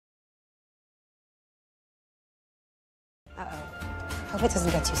Hope it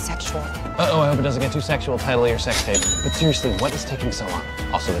doesn't get too sexual. Uh-oh, I hope it doesn't get too sexual. Title of your sex tape. But seriously, what is taking so long?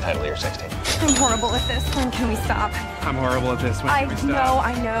 Also the title of your sex tape. I'm horrible at this. When can we stop? I'm horrible at this. When can we stop?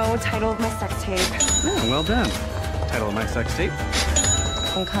 I know. Title of my sex tape. Oh, well done. Title of my sex tape.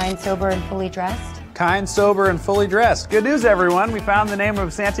 Kind, sober, and fully dressed. Kind, sober, and fully dressed. Good news, everyone. We found the name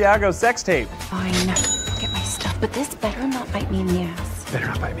of Santiago's sex tape. Fine. Get my stuff, but this better not bite me in the ass. Better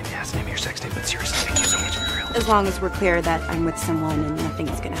not bite me in the ass. Name of your sex tape, but seriously, thank you so much for your help. As long as we're clear that I'm with someone and nothing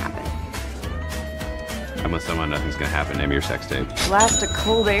is gonna happen. I'm with someone, nothing's gonna happen. Name of your sex tape. Blast of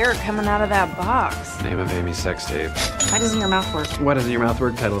cold air coming out of that box. Name of Amy's sex tape. Why doesn't your mouth work? Why doesn't your mouth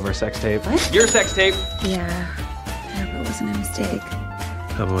work? Title of our sex tape. What? Your sex tape. Yeah. I hope it wasn't a mistake.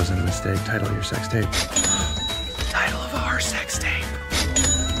 Hope it wasn't a mistake. Title of your sex tape. Title of our sex tape.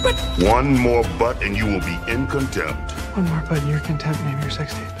 What? One more butt and you will be in contempt. One more butt in your contempt. Name of your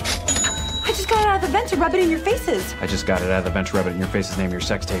sex tape. I just got it out of the vent to rub it in your faces. I just got it out of the bench, rub it in your face's name of your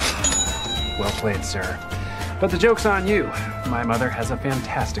sex tape. Well played, sir. But the joke's on you. My mother has a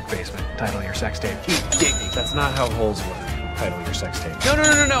fantastic basement. Title of your sex tape. Keep digging. That's not how holes work. Title of your sex tape.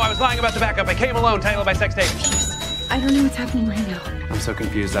 No. I was lying about the backup. I came alone. Title of my sex tape. I don't know what's happening right now. I'm so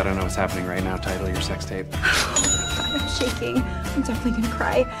confused. I don't know what's happening right now. Title of your sex tape. I'm shaking. I'm definitely gonna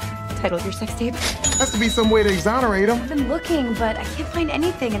cry. Title of your sex tape. Has to be some way to exonerate him. I've been looking, but I can't find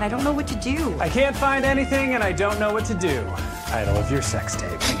anything, and I don't know what to do. I can't find anything, and I don't know what to do. Title of your sex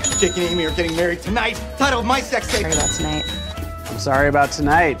tape. Jake and Amy are getting married tonight. Title of my sex tape. Sorry about tonight. I'm sorry about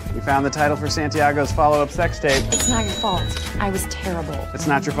tonight. We found the title for Santiago's follow-up sex tape. It's not your fault. I was terrible. It's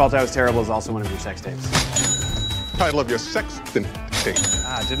not your fault I was terrible is also one of your sex tapes. Title of your sextant tape.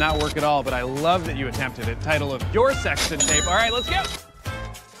 Did not work at all, but I love that you attempted it. Title of your sextant tape. All right, let's go.